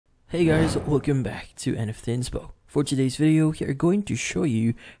Hey guys, welcome back to NFT Inspo. For today's video, we are going to show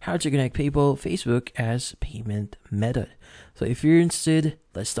you how to connect PayPal, Facebook as payment method. So if you're interested,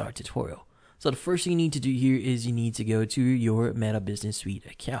 let's start the tutorial. So the first thing you need to do here is you need to go to your Meta Business Suite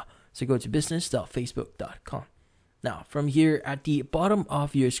account. So go to business.facebook.com. Now from here at the bottom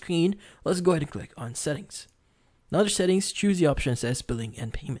of your screen, let's go ahead and click on settings. Now under settings, choose the option that says billing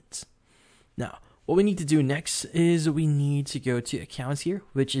and payments. Now, what we need to do next is we need to go to accounts here,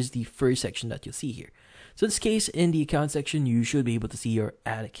 which is the first section that you'll see here. So in this case, in the account section, you should be able to see your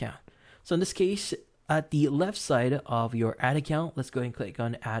ad account. So in this case, at the left side of your ad account, let's go ahead and click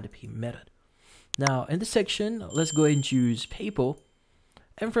on add payment method. Now in this section, let's go ahead and choose PayPal.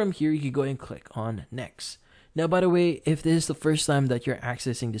 And from here, you can go ahead and click on next. Now, by the way, if this is the first time that you're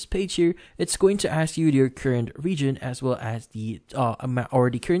accessing this page here, it's going to ask you your current region as well as the amount or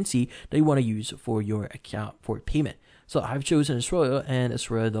the currency that you want to use for your account for payment. So I've chosen Australia and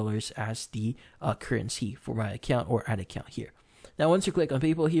Australia dollars as the currency for my account or ad account here. Now, once you click on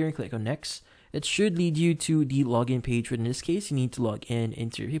PayPal here and click on next, it should lead you to the login page. But in this case, you need to log in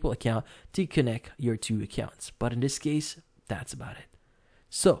into your PayPal account to connect your two accounts. But in this case, that's about it.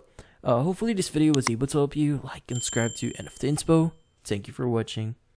 So, hopefully this video was able to help you. Like and subscribe to NFT Inspo. Thank you for watching.